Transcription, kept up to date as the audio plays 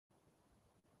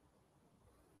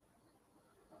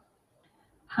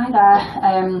Hi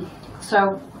there.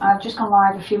 So I've just gone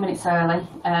live a few minutes early,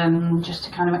 just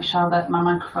to kind of make sure that my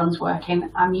microphone's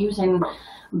working. I'm using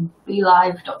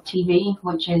BeLive.tv,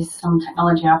 which is some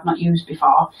technology I've not used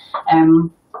before.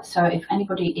 So if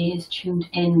anybody is tuned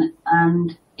in,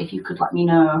 and if you could let me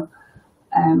know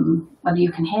whether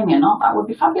you can hear me or not, that would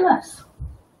be fabulous.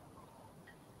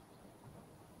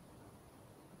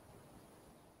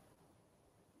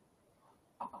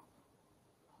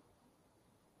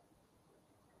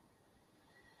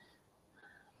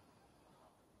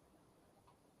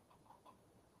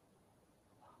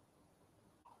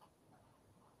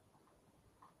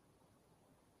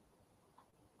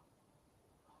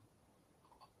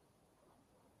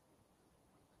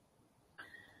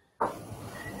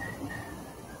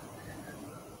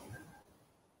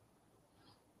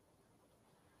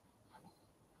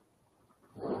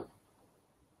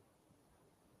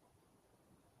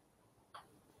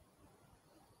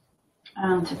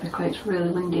 And typically it's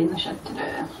really windy in the shed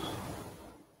today.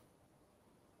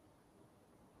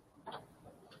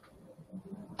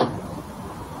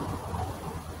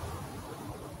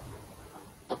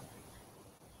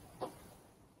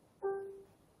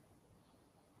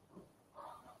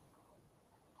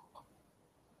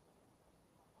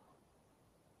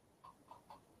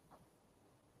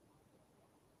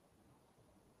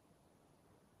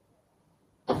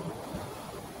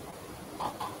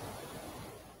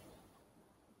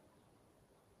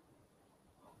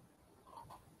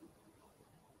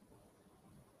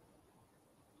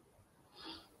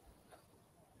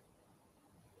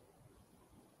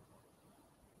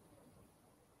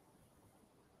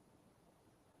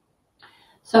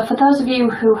 So for those of you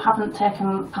who haven't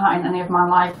taken part in any of my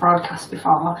live broadcasts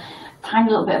before, tiny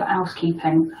little bit of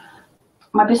housekeeping.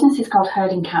 My business is called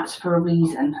Herding Cats for a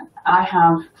reason. I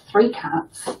have 3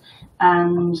 cats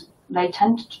and they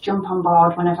tend to jump on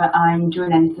board whenever I'm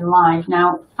doing anything live.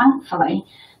 Now, thankfully,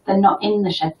 they're not in the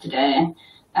shed today,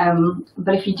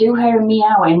 but if you do hear a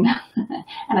meowing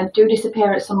and I do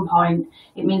disappear at some point,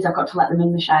 it means I've got to let them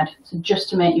in the shed. So just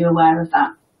to make you aware of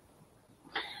that.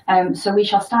 So we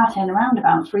shall start in around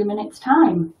about 3 minutes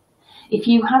time. If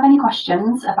you have any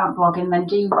questions about blogging, then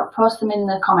do post them in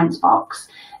the comments box,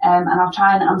 and I'll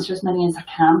try and answer as many as I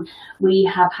can. We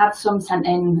have had some sent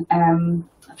in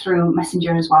through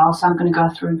Messenger as well, so I'm going to go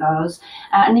through those.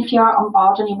 And if you're on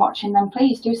board and you're watching, then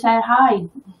please do say hi.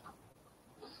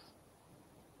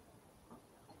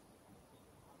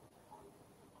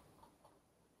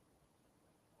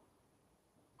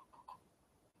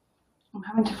 I'm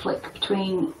having to flick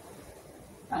between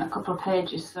a couple of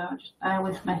pages, so just bear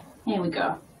with me. Here we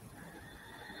go.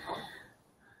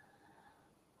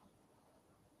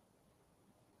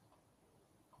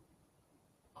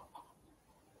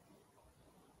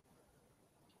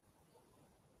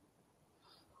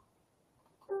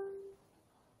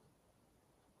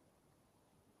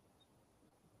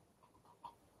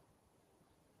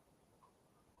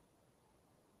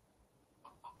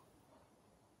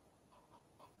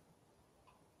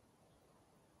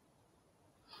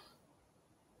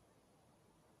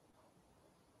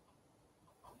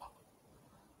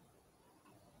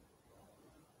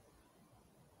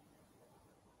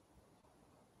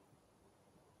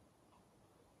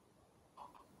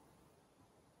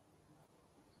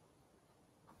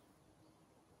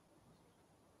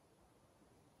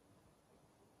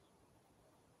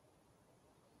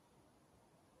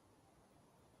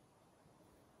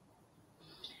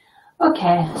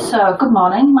 Okay, so good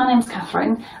morning. My name's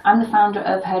Catherine. I'm the founder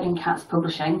of Herding Cats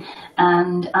Publishing,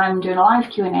 and I'm doing a live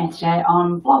Q&A today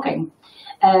on blogging.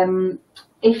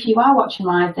 If you are watching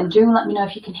live, then do let me know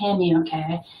if you can hear me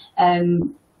okay.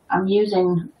 I'm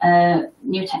using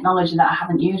new technology that I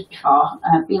haven't used before,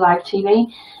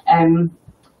 BeLive.tv.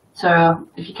 So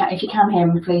if you can hear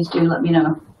me, please do let me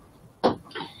know.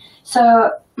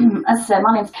 So, as I say,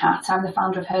 my name's Kat. I'm the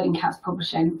founder of Herding Cats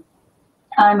Publishing.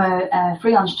 I'm a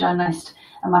freelance journalist,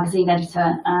 a magazine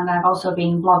editor, and I've also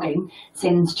been blogging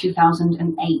since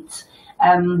 2008.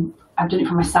 I've done it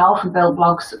for myself and built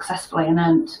blogs successfully and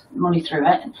earned money through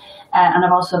it. And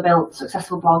I've also built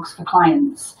successful blogs for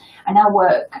clients. I now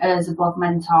work as a blog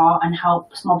mentor and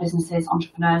help small businesses,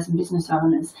 entrepreneurs and business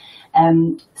owners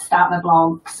start their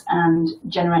blogs and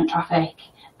generate traffic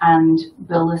and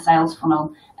build a sales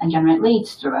funnel and generate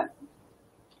leads through it.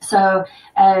 So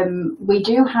we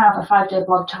do have a 5-day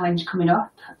blog challenge coming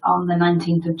up on the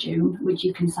 19th of June, which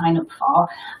you can sign up for.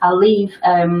 I'll leave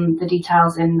the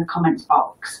details in the comments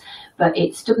box, but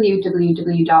it's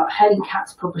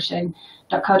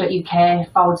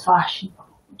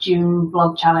www.herdingcatspublishing.co.uk/June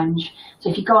blog challenge. So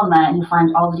if you go on there and you'll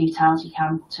find all the details you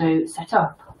can to set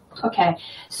up. Okay,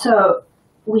 so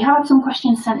we have had some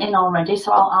questions sent in already,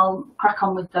 so I'll crack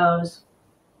on with those.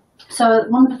 So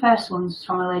one of the first ones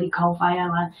from a lady called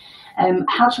Viola,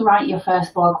 how to write your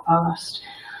first blog post.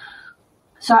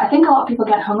 So I think a lot of people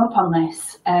get hung up on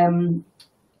this, and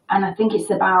I think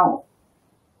it's about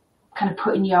kind of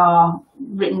putting your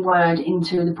written word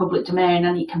into the public domain,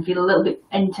 and it can feel a little bit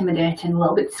intimidating, a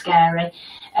little bit scary.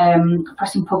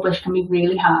 Pressing publish can be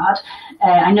really hard.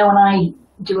 I know when I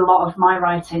do a lot of my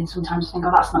writing, sometimes I think,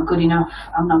 oh, that's not good enough,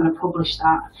 I'm not going to publish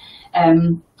that.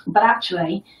 But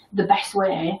actually, the best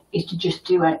way is to just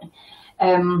do it.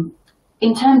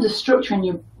 In terms of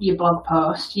structuring your blog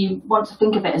post, you want to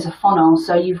think of it as a funnel.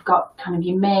 So you've got kind of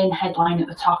your main headline at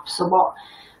the top. So what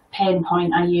pain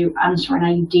point are you answering,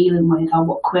 are you dealing with, or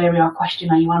what query or question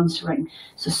are you answering?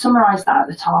 So summarise that at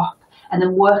the top, and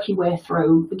then work your way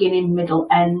through, beginning, middle,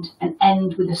 end, and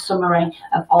end with a summary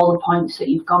of all the points that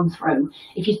you've gone through.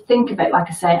 If you think of it, like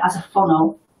I say, as a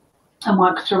funnel and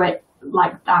work through it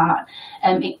like that,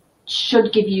 it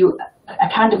should give you a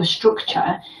kind of a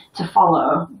structure to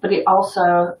follow, but it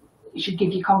also should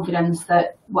give you confidence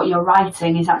that what you're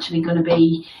writing is actually going to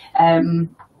be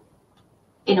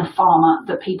in a format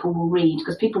that people will read,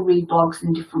 because people read blogs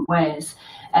in different ways.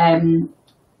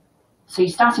 So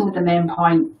you're starting with the main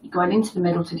point, you're going into the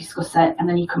middle to discuss it, and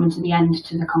then you come into the end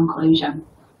to the conclusion.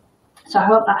 So I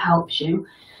hope that helps you.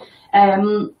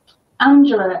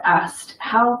 Angela asked,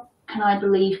 how can I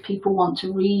believe people want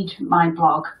to read my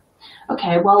blog?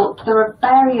 Okay, well, there are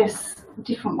various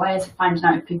different ways of finding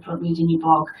out if people are reading your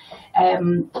blog.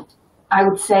 I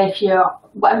would say if you're,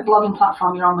 whatever blogging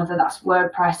platform you're on, whether that's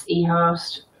WordPress,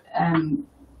 eHost,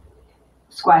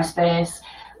 Squarespace,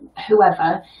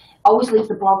 whoever, always leave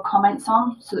the blog comments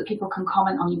on so that people can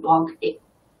comment on your blog. It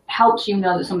helps you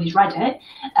know that somebody's read it,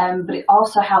 but it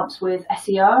also helps with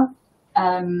SEO.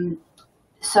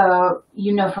 So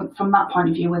you know from that point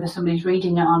of view whether somebody's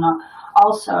reading it or not.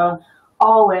 Also,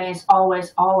 always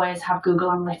have Google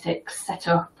Analytics set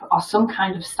up, or some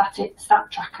kind of stat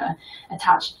tracker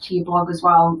attached to your blog as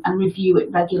well, and review it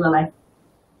regularly.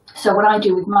 So what I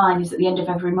do with mine is at the end of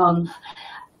every month,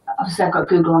 obviously I've got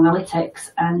Google Analytics,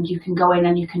 and you can go in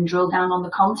and you can drill down on the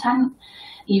content.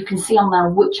 You can see on there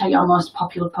which are your most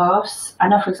popular posts. I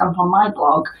know, for example, on my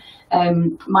blog,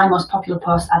 my most popular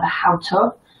posts are the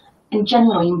how-to, and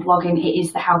generally in blogging it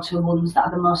is the how-to ones that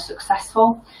are the most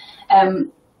successful.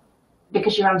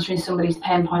 Because you're answering somebody's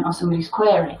pain point or somebody's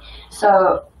query.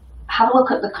 So have a look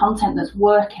at the content that's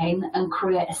working and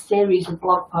create a series of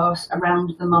blog posts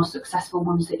around the most successful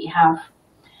ones that you have.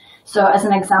 So as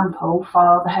an example,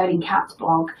 for the Herding Cats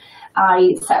blog,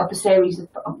 I set up a series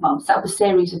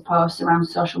of posts around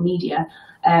social media.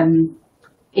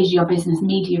 Is your business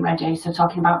media ready? So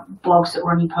talking about blogs that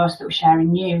were on your post that were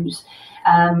sharing news.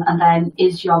 And then,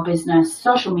 is your business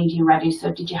social media ready?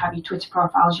 So did you have your Twitter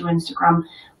profiles, your Instagram,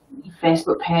 your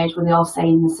Facebook page, were they all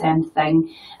saying the same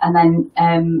thing? And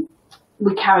then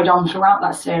we carried on throughout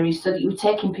that series so that you were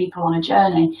taking people on a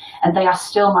journey, and they are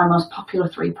still my most popular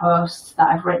 3 posts that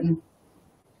I've written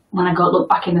when I go look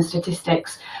back in the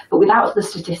statistics. But without the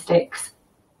statistics,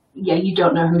 yeah, you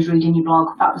don't know who's reading your blog.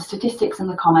 Without the statistics and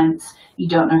the comments, you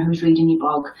don't know who's reading your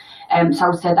blog. So I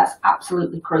would say that's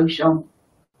absolutely crucial.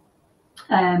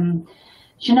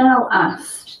 Janelle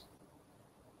asked,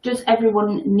 does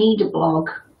everyone need a blog?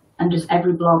 And does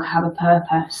every blog have a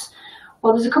purpose?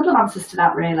 Well, there's a couple of answers to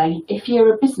that, really. If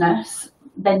you're a business,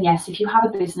 then yes. If you have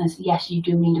a business, yes, you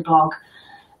do need a blog.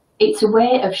 It's a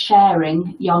way of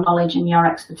sharing your knowledge and your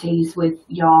expertise with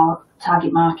your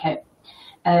target market.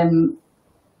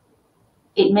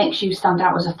 It makes you stand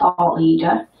out as a thought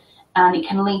leader, and it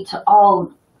can lead to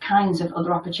all kinds of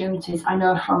other opportunities. I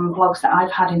know from blogs that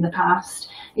I've had in the past,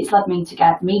 it's led me to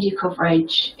get media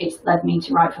coverage, it's led me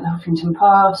to write for the Huffington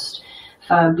Post,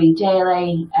 for Be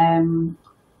Daily, and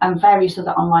various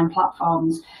other online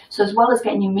platforms. So as well as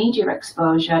getting your media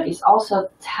exposure, it's also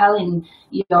telling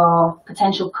your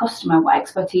potential customer what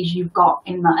expertise you've got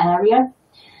in that area.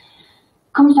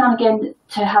 Comes down again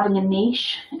to having a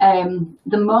niche.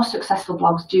 The most successful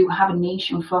blogs do have a niche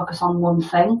and focus on one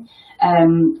thing.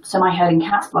 So my Herding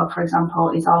Cats blog, for example,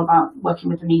 is all about working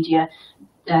with the media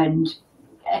and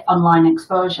online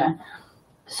exposure.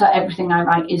 So everything I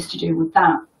write is to do with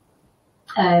that.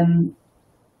 And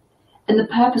the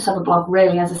purpose of a blog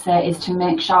really, as I say, is to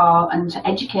make sure and to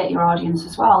educate your audience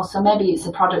as well. So maybe it's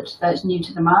a product that's new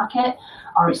to the market,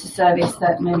 or it's a service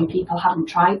that maybe people haven't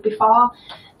tried before.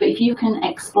 But if you can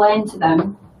explain to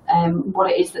them what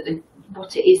it is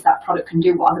that product can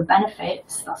do, what are the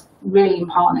benefits, that's really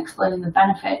important, explaining the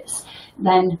benefits,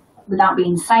 then without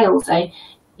being salesy,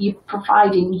 you're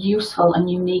providing useful and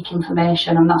unique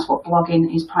information, and that's what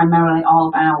blogging is primarily all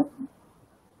about.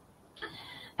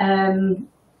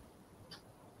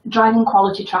 Driving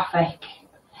quality traffic.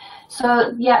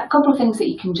 So yeah, a couple of things that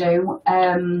you can do.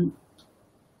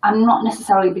 I'm not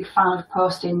necessarily a big fan of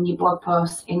posting your blog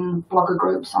posts in blogger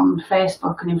groups on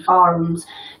Facebook and in forums,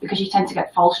 because you tend to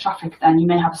get false traffic then. You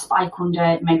may have a spike one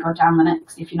day, it may go down the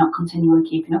next if you're not continually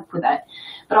keeping up with it.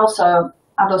 But also,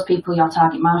 are those people your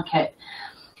target market?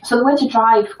 So the way to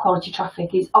drive quality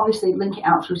traffic is obviously link it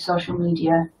out through social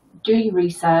media, do your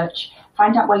research,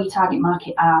 find out where your target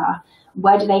market are,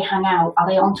 where do they hang out, are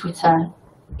they on Twitter,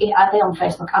 are they on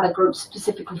Facebook, are there groups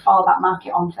specifically for that market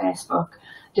on Facebook?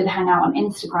 Do they hang out on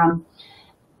Instagram?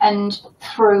 And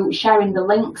through sharing the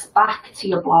links back to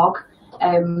your blog,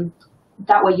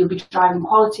 that way you'll be driving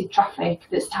quality traffic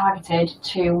that's targeted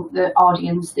to the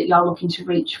audience that you're looking to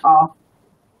reach for.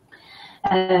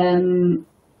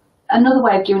 Another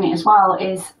way of doing it as well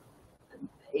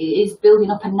is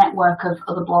building up a network of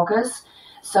other bloggers.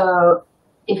 So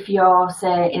if you're,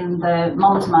 say, in the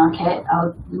moms market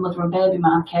or the mother and baby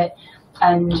market,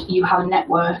 and you have a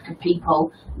network of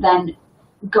people, then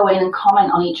go in and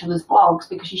comment on each other's blogs,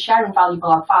 because you're sharing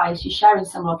valuable advice, you're sharing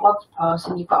similar blog posts,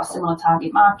 and you've got a similar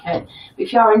target market. But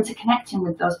if you're interconnecting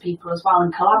with those people as well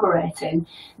and collaborating,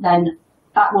 then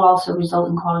that will also result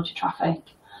in quality traffic.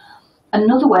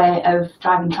 Another way of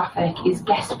driving traffic is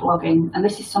guest blogging, and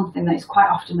this is something that is quite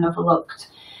often overlooked.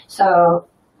 So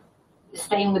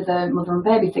staying with the mother and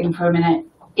baby thing for a minute,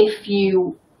 if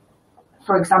you,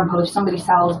 for example, if somebody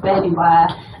sells baby wear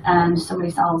and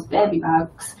somebody sells baby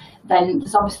bags, then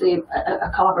there's obviously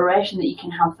a collaboration that you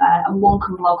can have there, and one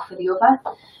can blog for the other.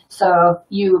 So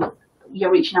you're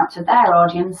reaching out to their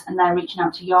audience and they're reaching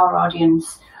out to your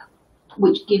audience,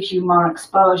 which gives you more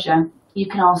exposure. You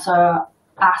can also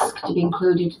ask to be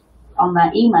included on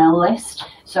their email list.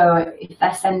 So if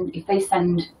they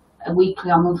send a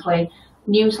weekly or monthly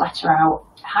newsletter out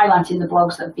highlighting the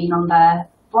blogs that have been on their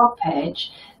blog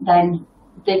page, then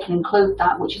they can include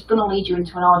that, which is going to lead you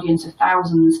into an audience of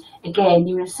thousands. Again,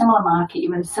 you're in a similar market,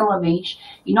 you're in a similar niche,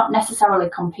 you're not necessarily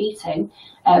competing,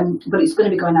 but it's going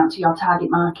to be going out to your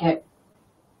target market.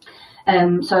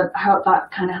 So I hope that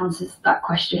kind of answers that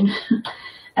question.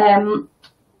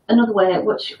 Another way,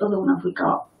 which other one have we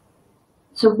got?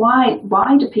 So why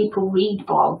do people read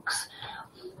blogs?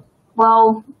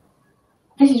 Well,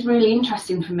 this is really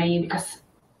interesting for me because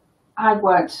I've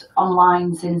worked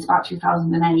online since about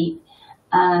 2008,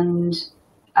 and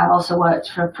I've also worked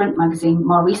for a print magazine.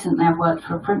 More recently, I've worked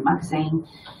for a print magazine,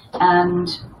 and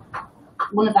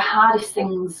one of the hardest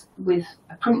things with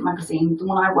a print magazine, the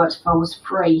one I worked for, was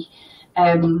free.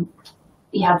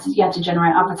 You had to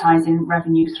generate advertising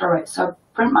revenue through it. So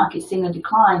print market's seen a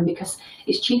decline because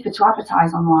it's cheaper to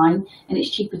advertise online and it's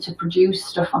cheaper to produce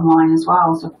stuff online as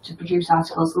well. So to produce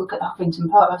articles, look at the Huffington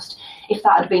Post. If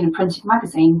that had been a printed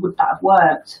magazine, would that have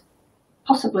worked?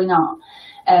 Possibly not.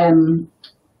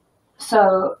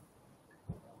 So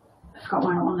I forgot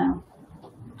where I am now.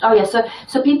 Oh yeah,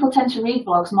 so people tend to read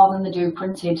blogs more than they do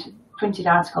printed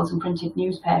articles and printed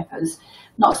newspapers.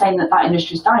 Not saying that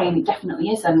industry's dying, it definitely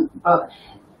isn't, but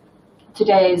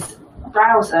today's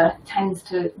browser tends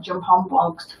to jump on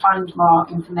blogs to find more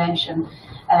information,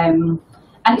 and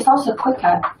it's also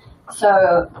quicker.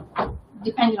 So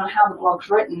depending on how the blog's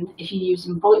written, if you're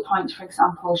using bullet points, for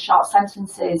example, short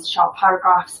sentences, short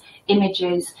paragraphs,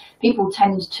 images, people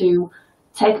tend to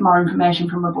take more information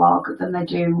from a blog than they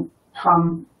do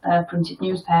from a printed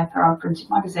newspaper or a printed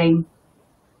magazine.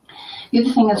 The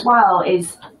other thing as well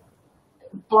is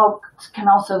blogs can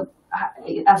also,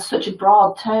 as such a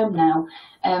broad term now,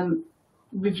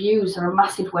 reviews are a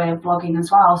massive way of blogging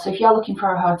as well. So if you're looking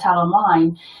for a hotel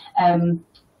online,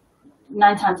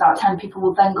 9 times out of 10 people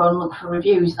will then go and look for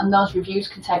reviews, and those reviews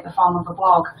can take the form of a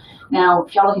blog. Now,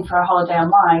 if you're looking for a holiday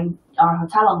online or a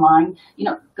hotel online,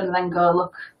 you're not going to then go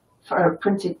look for a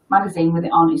printed magazine with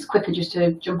it on. It's quicker just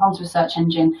to jump onto a search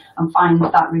engine and find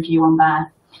that review on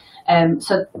there.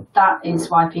 So that is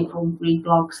why people read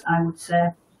blogs, I would say.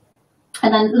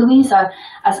 And then Louisa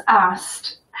has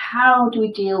asked, how do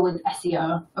we deal with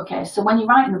SEO? Okay, so when you're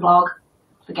writing a blog,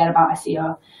 forget about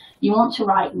SEO. You want to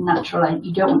write naturally.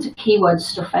 You don't want to keyword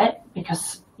stuff it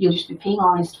because you'll just be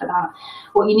penalised for that.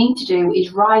 What you need to do is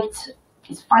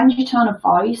find your tone of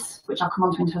voice, which I'll come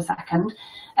on to in a second.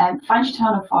 Find your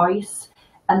tone of voice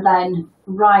and then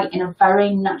write in a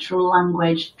very natural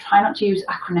language. Try not to use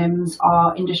acronyms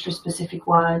or industry-specific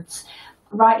words.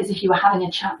 Write as if you were having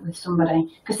a chat with somebody,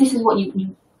 because this is what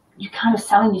you're kind of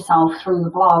selling yourself through the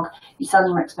blog. You're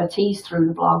selling your expertise through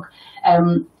the blog.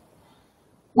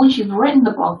 Once you've written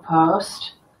the blog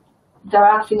post, there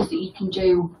are things that you can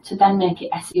do to then make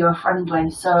it SEO friendly.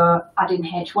 So adding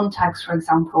H1 tags, for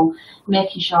example,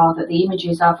 making sure that the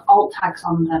images have alt tags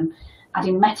on them,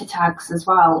 adding meta tags as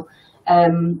well,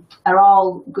 are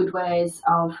all good ways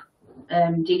of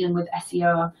dealing with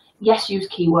SEO. Yes, use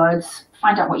keywords,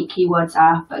 find out what your keywords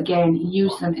are, but again,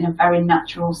 use them in a very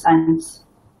natural sense.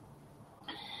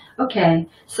 Okay,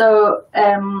 so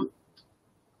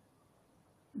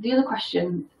the other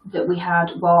question that we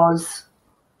had was,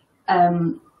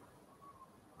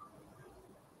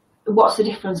 what's the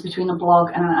difference between a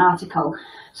blog and an article?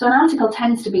 So an article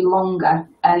tends to be longer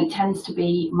and it tends to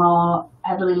be more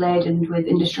heavily laden with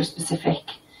industry-specific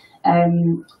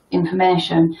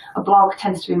information. A blog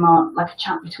tends to be more like a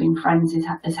chat between friends,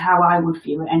 is how I would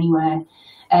view it anyway.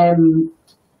 And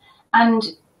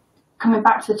coming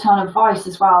back to the tone of voice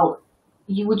as well,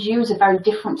 you would use a very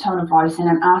different tone of voice in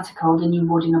an article than you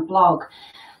would in a blog.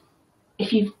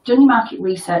 If you've done your market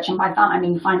research, and by that I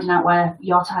mean finding out where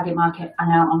your target market are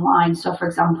now online, so for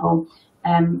example,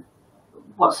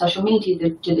 what social media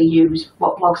do they use,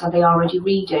 what blogs are they already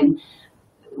reading,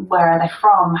 where are they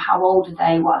from, how old are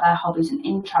they, what are their hobbies and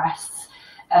interests.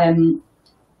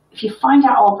 If you find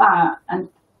out all that and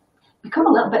become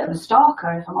a little bit of a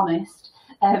stalker, if I'm honest,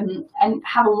 and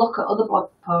have a look at other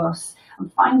blog posts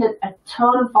and find a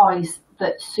tone of voice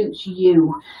that suits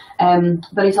you,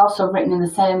 but is also written in the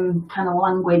same kind of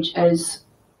language as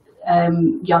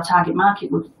your target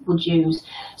market would use.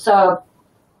 So,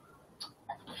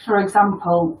 for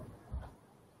example,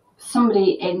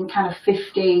 somebody in kind of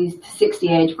 50s to 60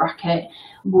 age bracket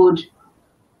would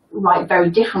write very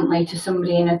differently to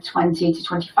somebody in a 20 to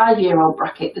 25-year-old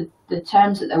bracket. The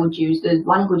terms that they would use, the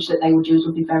language that they would use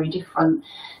would be very different.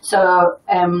 So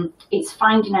it's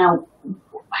finding out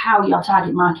how your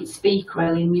target market speak,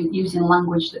 really, and using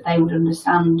language that they would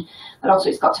understand. But also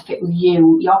it's got to fit with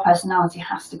you. Your personality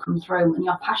has to come through, and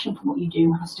your passion for what you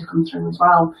do has to come through as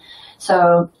well.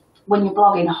 So when you're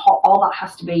blogging, all that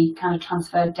has to be kind of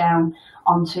transferred down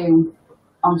onto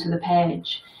the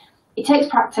page. It takes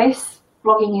practice.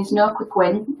 Blogging is no quick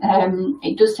win.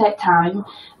 It does take time,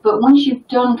 but once you've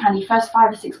done kind of your first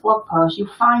 5 or 6 blog posts,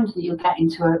 you'll find that you'll get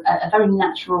into a very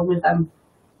natural rhythm.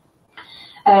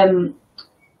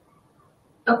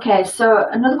 Okay, so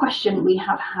another question we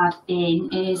have had in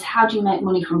is, how do you make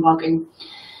money from blogging?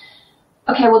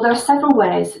 Okay, well, there are several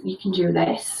ways that you can do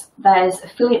this. There's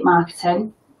affiliate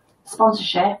marketing,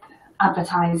 sponsorship,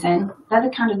 advertising. They're the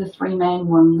kind of the 3 main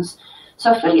ones.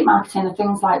 So affiliate marketing are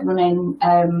things like running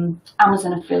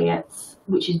Amazon affiliates,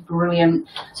 which is brilliant.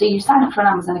 So you sign up for an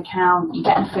Amazon account, you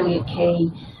get an affiliate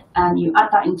key, and you add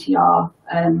that into your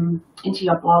blog, into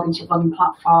your blogging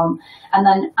platform, and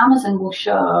then Amazon will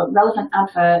show relevant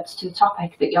adverts to the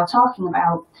topic that you're talking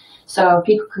about. So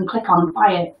people can click on and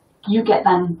buy it. You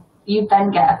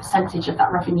then get a percentage of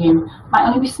that revenue. Might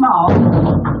only be small,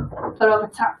 but over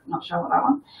time, not sure what that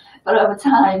one, but over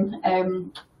time,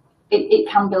 it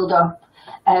can build up.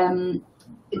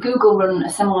 Google run a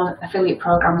similar affiliate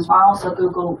program as well. So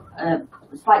Google,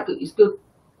 it's like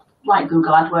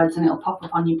Google AdWords, and it'll pop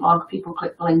up on your blog. People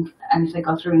click the link, and if they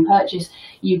go through and purchase,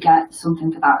 you get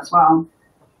something for that as well.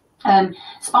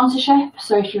 Sponsorship.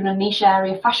 So if you're in a niche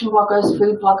area, fashion bloggers,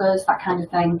 food bloggers, that kind of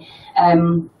thing.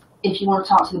 If you want to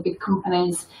talk to the big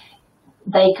companies,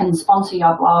 they can sponsor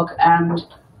your blog, and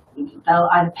they'll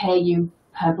either pay you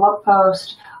per blog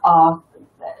post or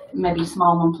maybe a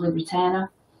small monthly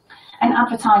retainer. And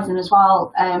advertising as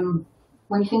well.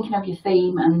 When you're thinking of your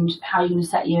theme and how you're going to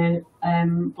set your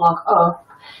blog up,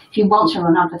 if you want to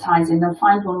run advertising, then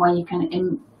find one where you can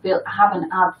have an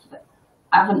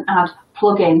ad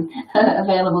plugin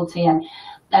available to you.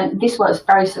 This works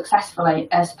very successfully,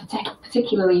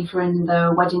 particularly if you're in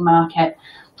the wedding market.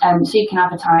 So you can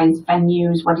advertise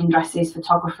venues, wedding dresses,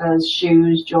 photographers,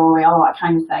 shoes, jewellery, all that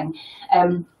kind of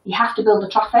thing. You have to build the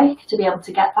traffic to be able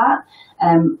to get that,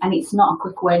 and it's not a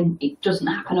quick win. It doesn't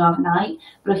happen overnight.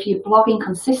 But if you're blogging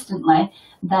consistently,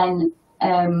 then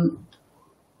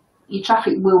your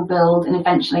traffic will build, and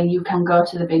eventually you can go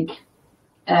to the big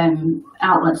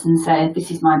outlets and say, this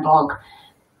is my blog.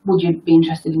 Would you be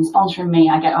interested in sponsoring me?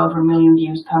 I get over 1 million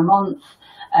views per month.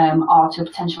 Or to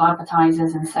potential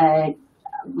advertisers and say,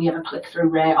 we have a click-through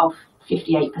rate of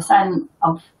 58%,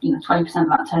 of 20% of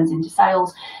that turns into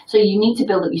sales. So you need to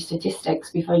build up your statistics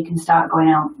before you can start going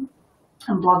out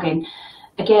and blogging.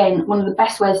 Again, one of the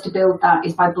best ways to build that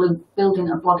is by building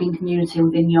a blogging community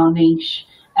within your niche.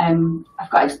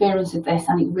 I've got experience with this,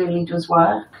 and it really does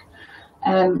work.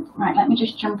 Right, let me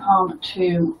just jump on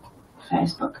to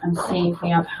Facebook and see if we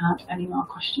have had any more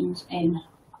questions in.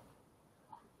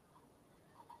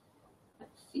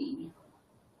 Let's see.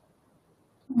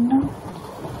 No.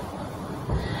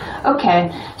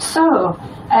 Okay, so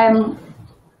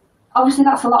obviously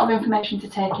that's a lot of information to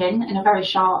take in a very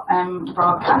short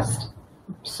broadcast.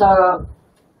 So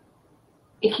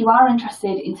if you are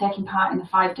interested in taking part in the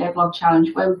 5-day blog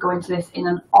challenge, where we go into this in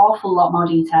an awful lot more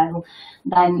detail,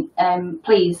 then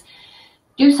please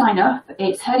do sign up.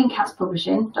 It's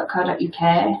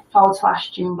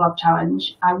herdingcatspublishing.co.uk/June blog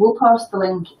challenge. I will post the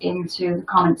link into the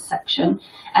comments section.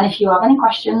 And if you have any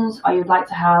questions or you'd like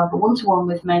to have a one-to-one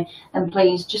with me, then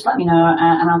please just let me know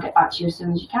and I'll get back to you as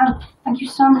soon as you can. Thank you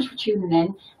so much for tuning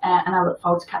in and I look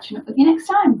forward to catching up with you next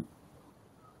time.